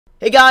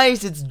Hey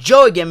guys, it's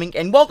Joey Gaming,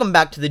 and welcome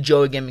back to the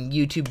Joey Gaming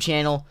YouTube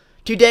channel.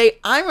 Today,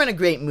 I'm in a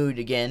great mood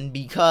again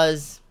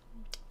because,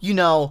 you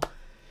know,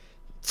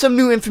 some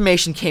new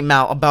information came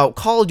out about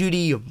Call of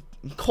Duty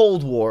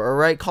Cold War,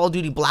 alright? Call of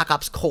Duty Black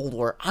Ops Cold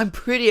War. I'm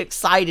pretty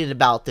excited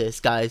about this,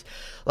 guys.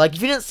 Like,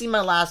 if you didn't see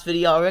my last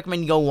video, I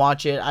recommend you go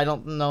watch it. I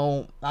don't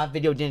know, that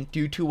video didn't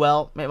do too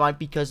well. It might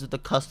be because of the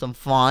custom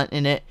font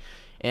in it,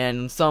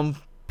 and some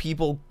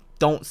people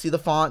don't see the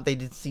font, they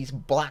did see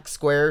black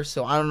squares,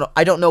 so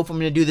I don't know if I'm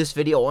gonna do this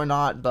video or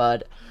not,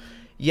 but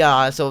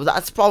yeah, so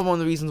that's probably one of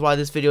the reasons why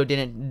that video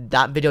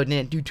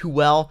didn't do too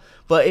well.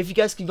 But if you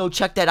guys can go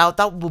check that out,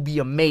 that will be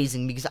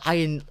amazing, because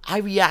I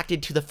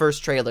reacted to the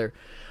first trailer.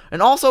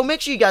 And also,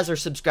 make sure you guys are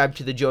subscribed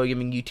to the Joey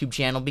Gaming YouTube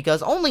channel,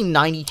 because only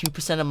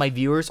 92% of my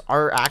viewers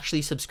are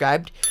actually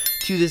subscribed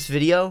to this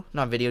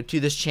to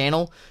this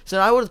channel. So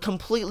I would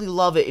completely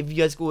love it if you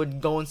guys would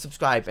go and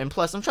subscribe. And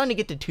plus, I'm trying to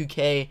get to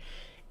 2K,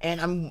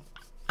 and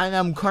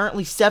I'm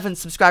currently 7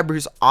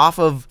 subscribers off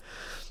of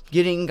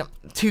getting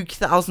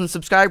 2,000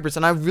 subscribers,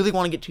 and I really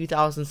want to get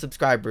 2,000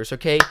 subscribers,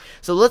 okay?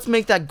 So let's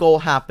make that goal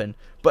happen.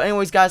 But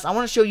anyways, guys, I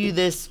want to show you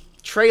this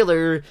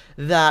trailer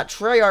that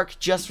Treyarch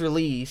just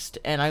released,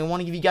 and I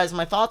want to give you guys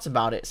my thoughts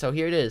about it. So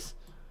here it is.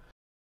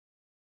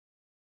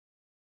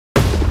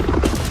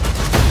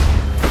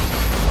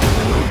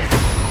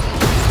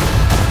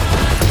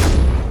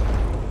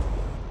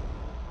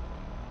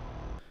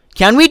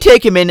 Can we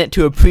take a minute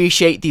to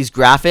appreciate these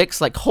graphics?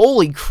 Like,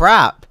 holy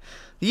crap.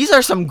 These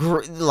are some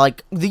this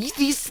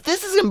is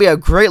going to be a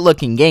great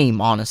looking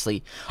game,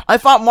 honestly. I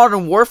thought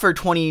Modern Warfare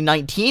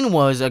 2019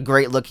 was a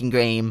great looking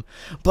game,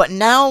 but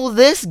now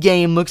this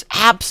game looks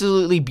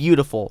absolutely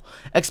beautiful,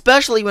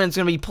 especially when it's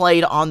going to be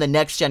played on the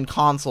next gen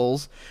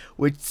consoles,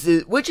 which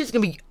is going to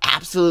be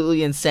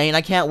absolutely insane.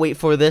 I can't wait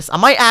for this. I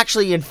might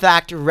actually, in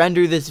fact,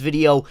 render this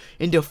video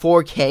into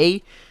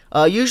 4K.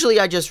 Usually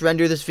I just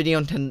render this video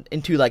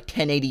into like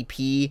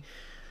 1080p,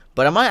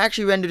 but I might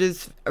actually render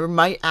this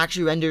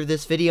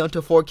video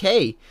into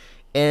 4K,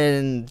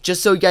 and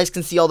just so you guys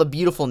can see all the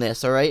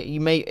beautifulness. All right,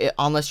 you may,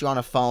 unless you're on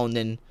a phone,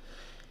 and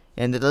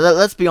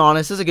let's be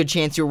honest, there's a good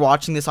chance you're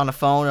watching this on a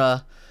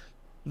phone.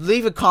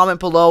 Leave a comment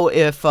below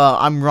if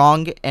I'm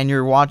wrong and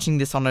you're watching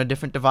this on a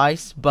different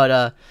device.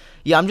 But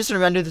yeah, I'm just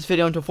gonna render this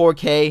video into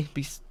 4K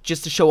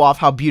just to show off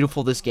how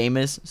beautiful this game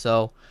is.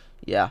 So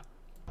yeah.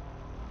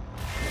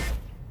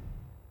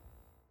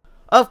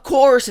 Of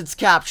course it's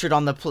captured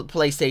on the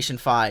PlayStation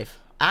 5.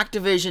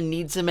 Activision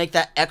needs to make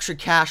that extra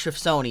cash with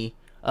Sony.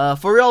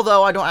 For real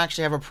though, I don't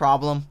actually have a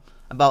problem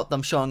about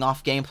them showing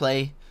off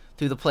gameplay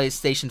through the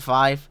PlayStation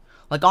 5.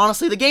 Like,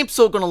 honestly, the game's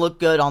still gonna look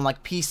good on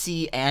like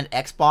PC and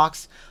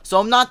Xbox,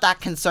 so I'm not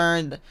that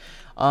concerned.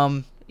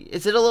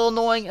 Is it a little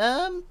annoying?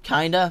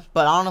 Kinda,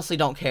 but I honestly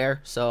don't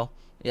care, so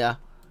yeah.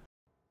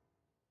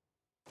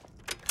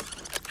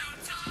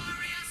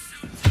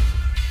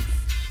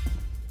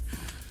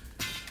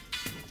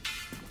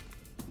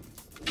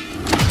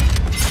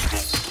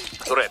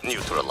 Threat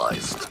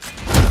neutralized.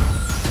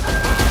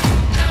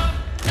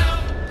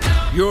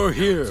 You're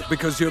here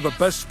because you're the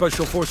best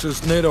special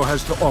forces NATO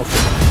has to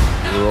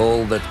offer. We're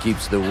all that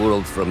keeps the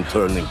world from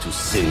turning to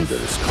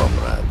cinders,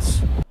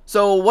 comrades.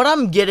 So what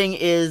I'm getting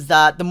is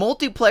that the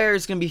multiplayer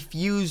is going to be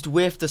fused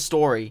with the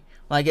story.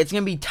 Like, it's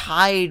going to be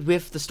tied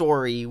with the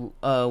story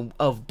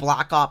of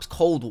Black Ops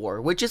Cold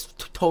War, which is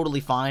totally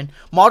fine.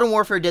 Modern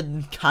Warfare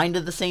did kind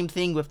of the same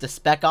thing with the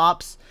Spec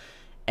Ops,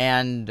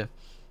 and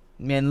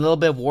a little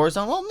bit of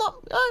Warzone.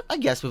 Well, I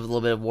guess with a little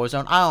bit of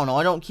Warzone. I don't know.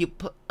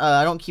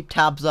 I don't keep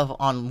tabs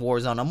on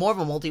Warzone. I'm more of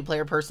a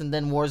multiplayer person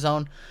than a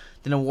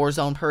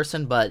Warzone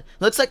person. But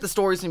looks like the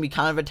story's gonna be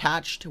kind of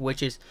attached,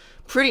 which is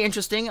pretty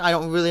interesting. I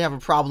don't really have a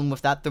problem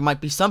with that. There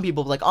might be some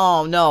people like,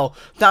 oh no,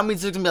 that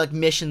means there's gonna be like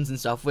missions and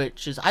stuff,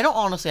 which is, I don't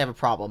honestly have a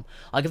problem.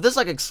 Like, if there's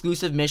like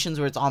exclusive missions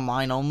where it's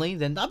online only,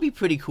 then that'd be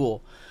pretty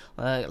cool.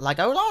 Like,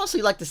 I would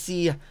honestly like to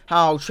see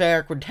how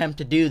Treyarch would attempt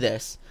to do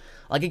this.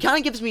 Like, it kind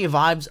of gives me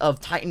vibes of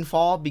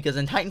Titanfall, because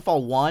in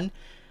Titanfall 1,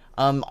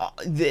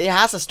 it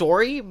has a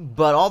story,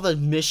 but all the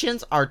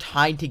missions are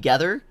tied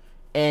together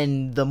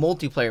in the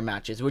multiplayer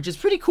matches, which is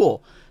pretty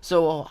cool.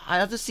 So I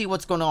have to see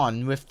what's going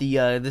on with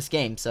this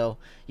game. So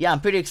yeah, I'm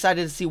pretty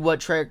excited to see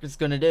what Treyarch is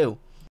going to do.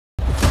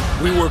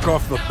 We work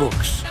off the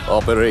books.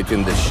 Operate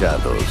in the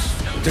shadows.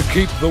 To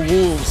keep the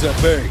wolves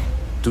at bay.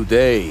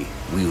 Today,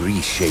 we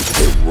reshape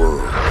the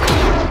world.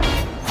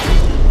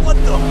 What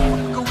the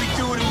fuck are we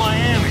doing in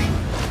Miami?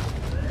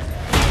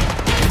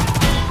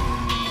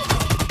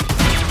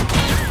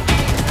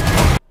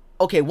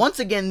 Okay, once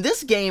again,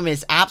 this game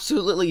is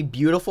absolutely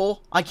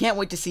beautiful. I can't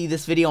wait to see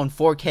this video in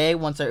 4K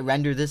once I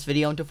render this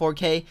video into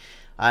 4K.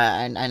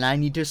 And I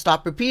need to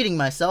stop repeating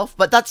myself,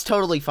 but that's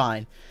totally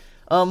fine.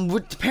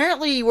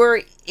 Apparently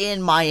we're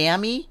in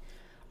Miami.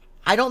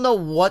 I don't know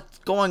what's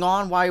going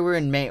on, why we're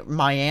in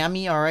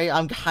Miami, alright?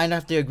 I'm kind of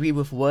have to agree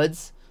with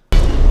Woods.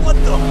 What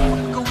the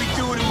fuck are we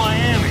doing in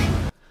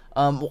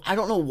Miami? I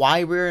don't know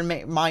why we're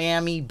in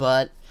Miami,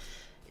 but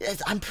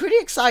I'm pretty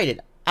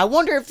excited. I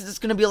wonder if this is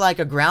gonna be like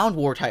a ground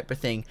war type of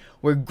thing,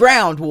 where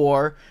ground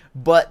war,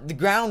 but the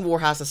ground war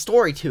has a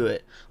story to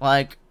it.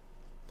 Like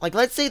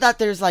let's say that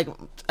there's like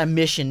a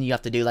mission you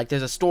have to do. Like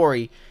there's a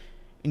story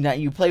that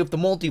you play with the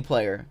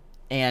multiplayer,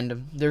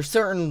 and there's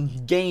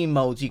certain game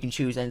modes you can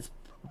choose, and it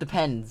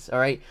depends. All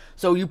right,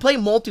 so you play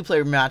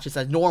multiplayer matches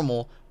as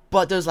normal.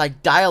 But there's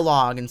like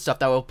dialogue and stuff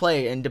that will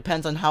play, and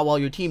depends on how well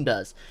your team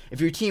does. If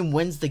your team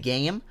wins the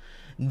game,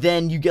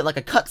 then you get like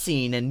a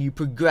cutscene and you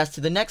progress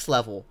to the next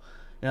level.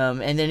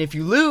 And then if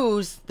you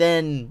lose,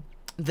 then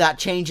that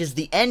changes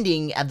the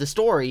ending of the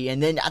story.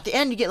 And then at the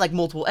end you get like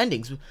multiple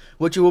endings,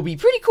 which will be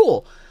pretty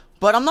cool.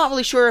 But I'm not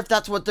really sure if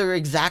that's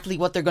exactly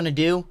what they're gonna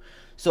do.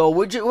 So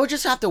we'll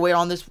just have to wait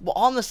on this.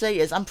 All I'm gonna say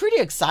is I'm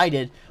pretty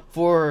excited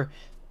for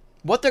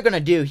what they're gonna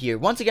do here.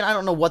 Once again, I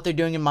don't know what they're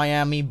doing in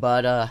Miami,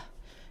 but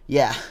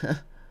yeah.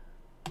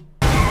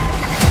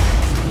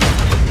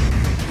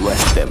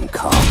 Let them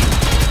come.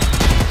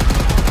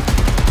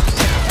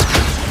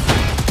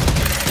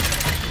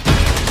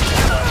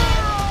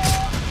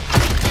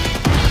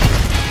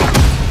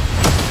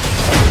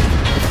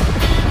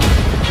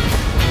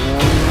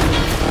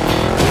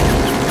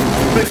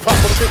 Big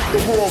Papa took the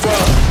war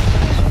around.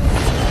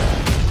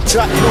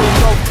 Jack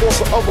no force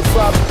the other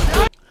five.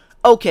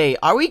 Okay,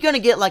 are we gonna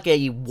get like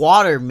a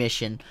water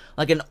mission?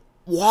 Like an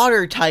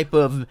water type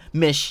of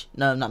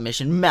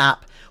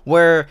map,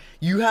 where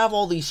you have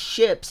all these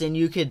ships and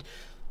you could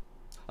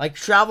like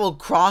travel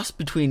across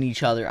between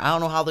each other. I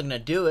don't know how they're gonna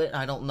do it.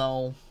 I don't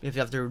know if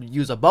you have to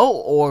use a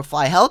boat or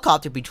fly a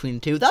helicopter between the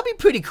two. That'd be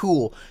pretty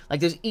cool. Like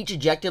there's each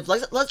objective.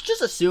 Let's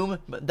just assume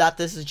that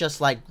this is just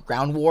like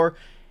ground war,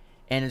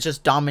 and it's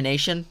just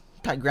domination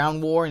type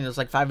ground war, and there's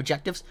like 5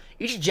 objectives.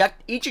 Each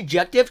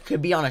objective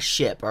could be on a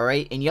ship, all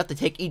right, and you have to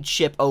take each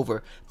ship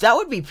over. That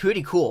would be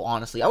pretty cool,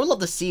 honestly. I would love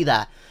to see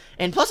that.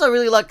 And plus, I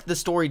really like the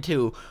story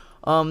too.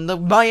 The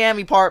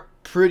Miami part,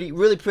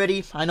 really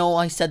pretty. I know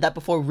I said that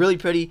before, really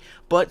pretty.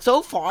 But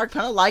so far,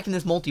 kind of liking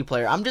this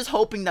multiplayer. I'm just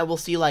hoping that we'll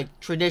see like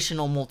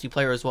traditional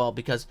multiplayer as well,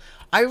 because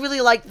I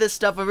really like this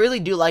stuff. I really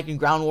do like in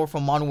Ground War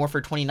from Modern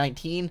Warfare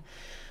 2019,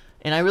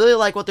 and I really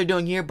like what they're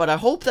doing here. But I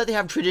hope that they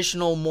have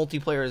traditional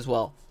multiplayer as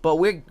well. But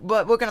we're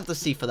gonna have to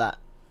see for that.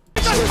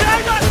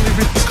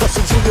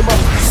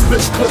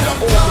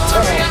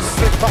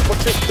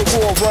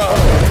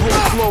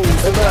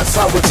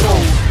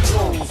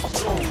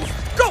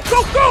 Go,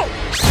 go, go!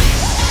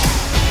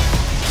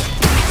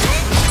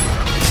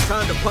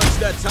 Time to punch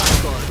that top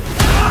guard.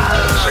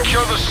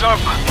 Secure the sub.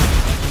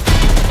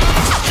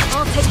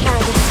 I'll take care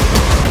of this.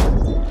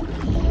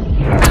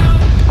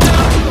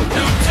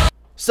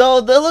 So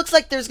it looks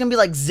like there's gonna be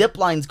like zip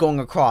lines going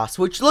across,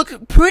 which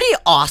look pretty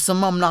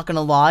awesome, I'm not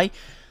gonna lie.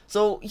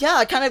 So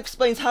yeah, it kind of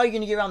explains how you're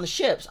gonna get around the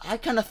ships. I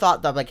kind of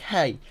thought that, like,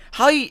 hey,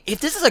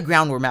 if this is a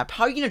ground war map,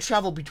 how are you gonna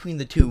travel between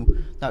the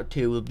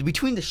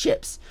between the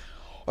ships?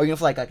 Are you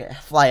gonna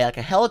fly like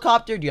a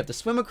helicopter? Do you have to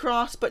swim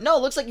across? But no,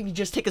 it looks like you can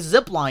just take a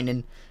zip line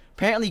and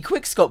apparently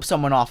quick scope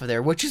someone off of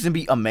there, which is gonna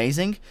be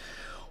amazing,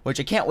 which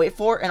I can't wait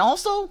for. And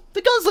also,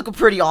 the guns look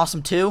pretty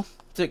awesome too.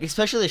 So,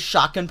 especially the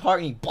shotgun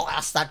part, and you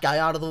blast that guy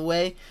out of the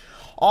way.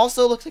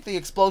 Also, looks like the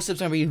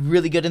explosives are going to be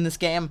really good in this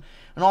game.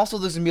 And also,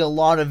 there's going to be a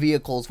lot of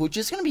vehicles, which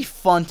is going to be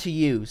fun to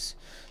use.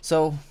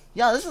 So,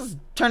 yeah, this is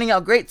turning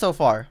out great so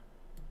far.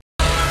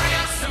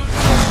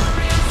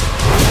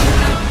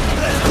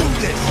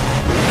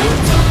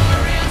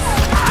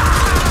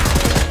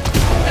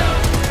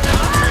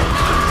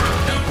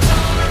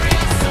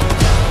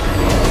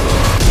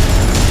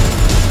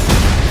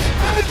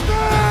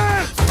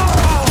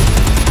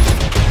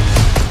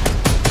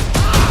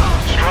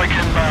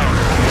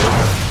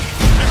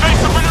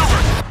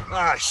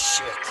 Ah,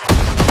 shit.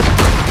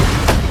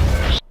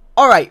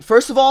 Alright,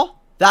 first of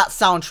all, that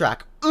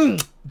soundtrack.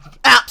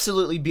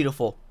 Absolutely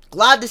beautiful.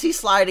 Glad to see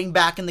sliding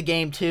back in the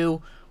game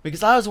too,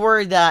 because I was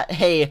worried that,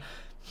 hey,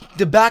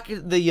 grounds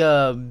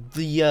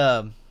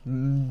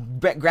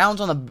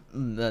on the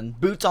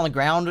boots on the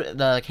ground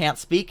can't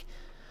speak.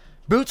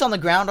 Boots on the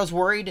ground, I was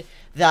worried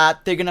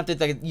that they're gonna have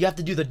to, you have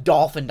to do the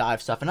dolphin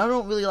dive stuff, and I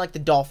don't really like the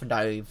dolphin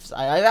dives.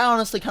 I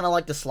honestly kind of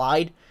like the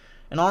slide.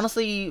 And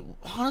honestly,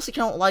 kind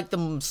of like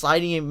the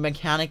sliding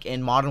mechanic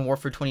in Modern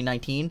Warfare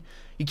 2019.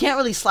 You can't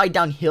really slide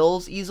down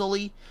hills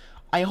easily.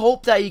 I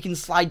hope that you can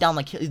slide down,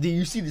 like,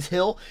 you see this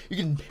hill? You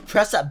can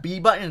press that B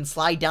button and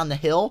slide down the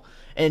hill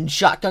and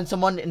shotgun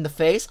someone in the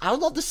face. I would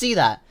love to see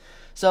that.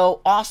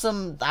 So,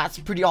 awesome. That's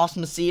pretty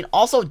awesome to see. And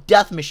also,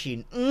 Death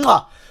Machine.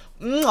 Mwah!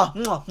 Mwah,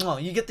 mwah,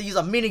 mwah. You get to use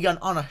a minigun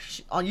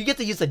you get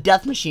to use a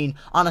Death Machine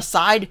on a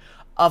side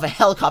of a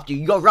helicopter.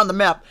 You go around the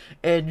map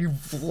and you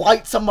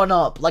light someone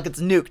up like it's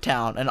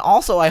Nuketown. And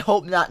also, I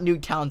hope not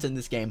Nuketown's in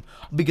this game,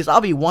 because I'll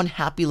be one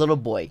happy little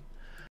boy.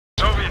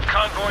 Soviet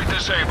convoy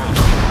disabled.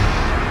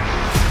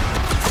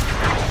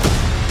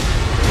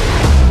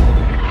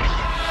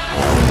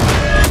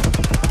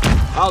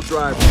 I'll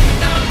drive.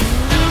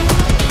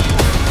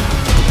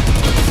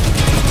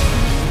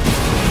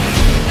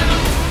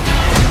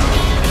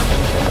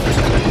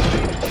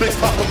 Big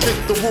Papa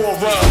kick the war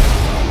around.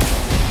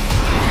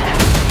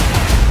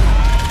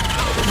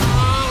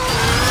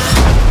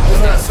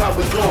 how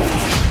it goes.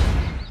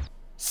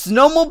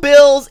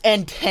 Snowmobiles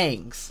and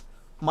tanks.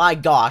 My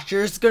gosh,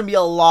 there's gonna be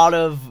a lot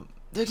of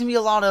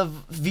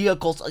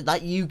vehicles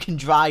that you can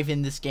drive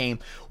in this game,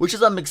 which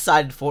is I'm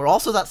excited for.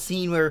 Also, that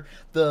scene where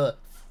the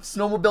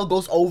snowmobile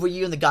goes over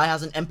you and the guy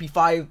has an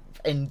MP5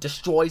 and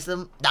destroys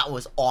them. That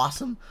was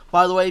awesome,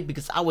 by the way,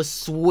 because that was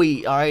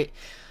sweet. All right.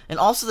 And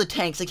also the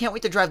tanks. I can't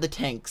wait to drive the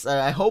tanks.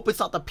 I hope it's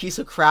not the piece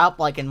of crap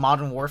like in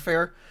Modern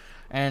Warfare,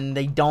 and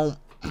they don't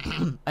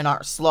and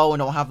aren't slow and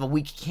don't have a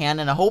weak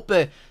cannon. I hope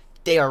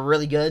they are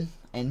really good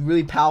and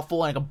really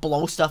powerful and I can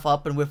blow stuff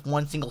up and with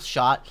one single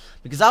shot,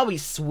 because that would be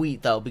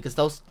sweet though. Because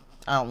those,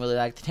 I don't really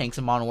like the tanks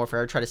in Modern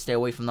Warfare. I try to stay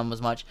away from them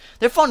as much.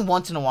 They're fun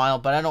once in a while,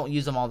 but I don't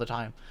use them all the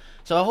time.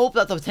 So I hope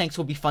that the tanks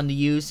will be fun to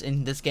use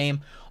in this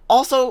game.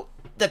 Also,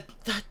 the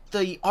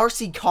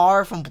RC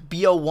car from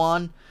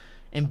BO1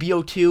 and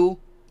BO2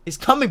 is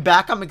coming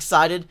back. I'm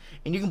excited,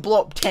 and you can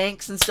blow up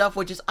tanks and stuff,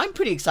 which is, I'm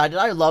pretty excited.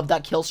 I love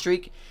that kill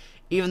streak,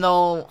 even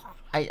though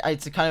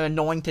it's kind of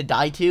annoying to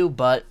die to,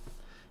 but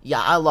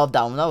yeah, I love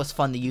that one. That was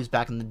fun to use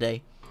back in the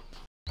day.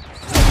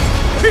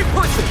 Keep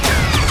pushing!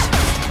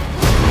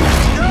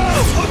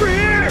 No! Over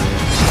here!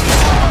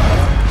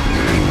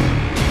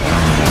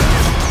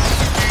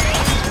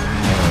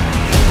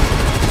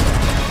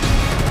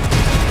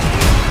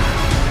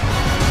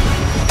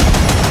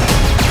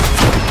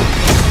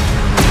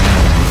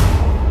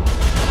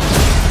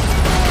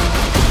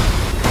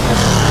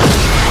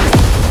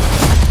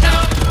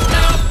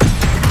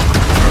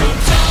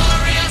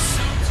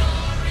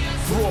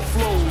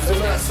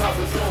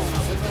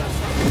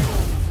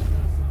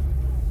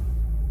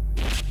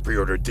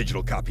 Pre-order a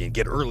digital copy and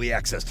get early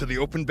access to the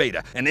open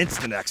beta and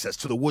instant access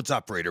to the Woods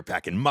Operator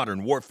Pack in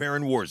Modern Warfare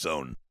and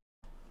Warzone.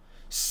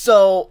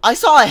 So, I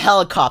saw a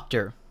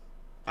helicopter.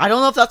 I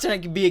don't know if that's going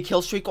to be a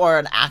kill streak or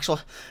an actual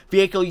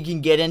vehicle you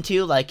can get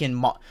into, like in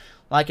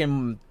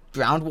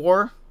Ground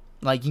War.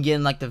 Like, you can get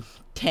in, like, the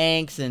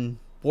tanks and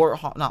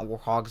not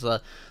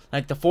warhogs,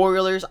 like the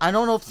four-wheelers. I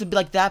don't know if it's going to be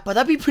like that, but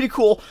that'd be pretty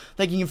cool.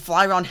 Like, you can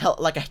fly around,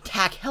 like,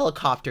 attack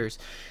helicopters.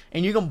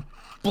 And you can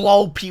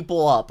blow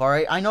people up,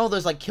 alright? I know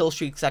there's, like, kill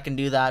streaks that can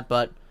do that,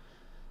 but...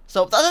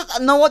 So,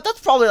 you know what? That's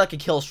probably, like, a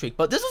kill streak.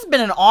 But this has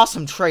been an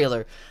awesome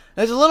trailer.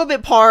 There's a little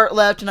bit part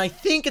left, and I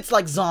think it's,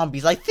 like,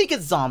 zombies. I think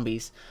it's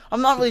zombies.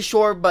 I'm not really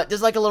sure, but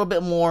there's, like, a little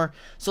bit more.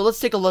 So, let's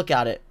take a look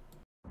at it.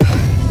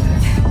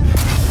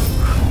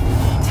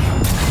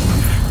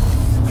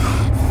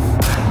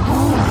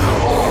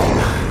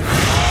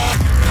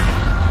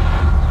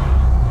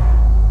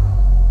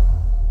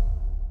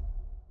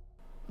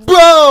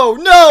 Bro,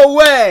 no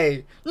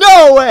way!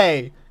 No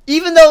way!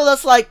 Even though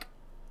that's like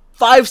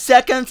 5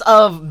 seconds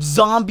of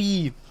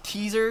zombie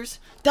teasers,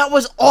 that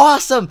was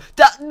awesome!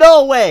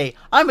 No way!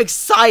 I'm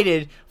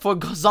excited for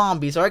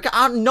zombies. Alright,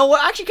 I don't know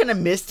what, I actually kind of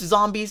missed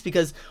zombies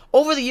because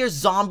over the years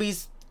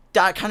zombies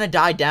kind of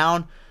died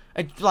down.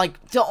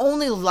 Like the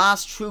only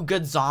last true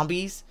good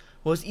zombies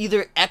was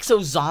either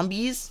Exo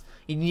Zombies.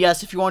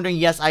 Yes, if you're wondering,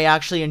 yes, I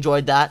actually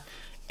enjoyed that.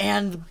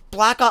 And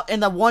Black Ops,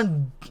 and the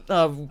one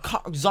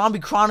Zombie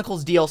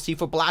Chronicles DLC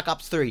for Black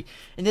Ops 3.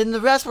 And then the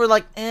rest were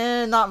like,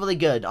 not really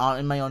good,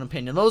 in my own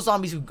opinion. Those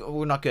zombies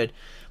were not good.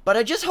 But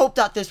I just hope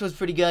that this was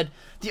pretty good.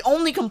 The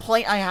only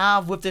complaint I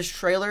have with this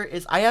trailer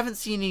is I haven't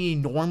seen any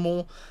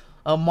normal,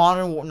 not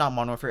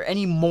Modern Warfare,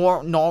 any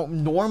more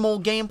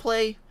normal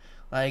gameplay.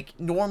 Like,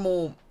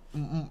 normal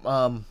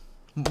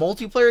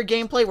multiplayer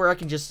gameplay where I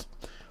can just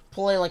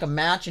play like a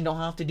match and don't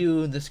have to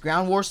do this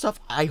ground war stuff.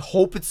 I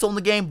hope it's still in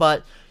the game,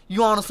 but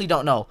you honestly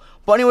don't know.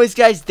 But anyways,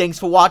 guys, thanks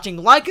for watching.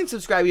 Like and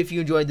subscribe if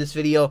you enjoyed this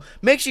video.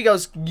 Make sure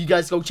you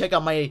guys go check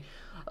out my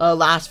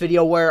last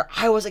video where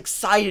I was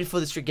excited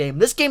for this game.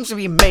 This game's gonna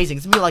be amazing.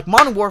 It's gonna be like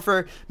Modern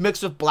Warfare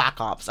mixed with Black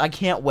Ops. I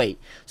can't wait.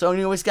 So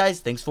anyways, guys,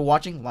 thanks for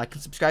watching. Like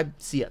and subscribe.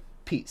 See ya.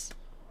 Peace.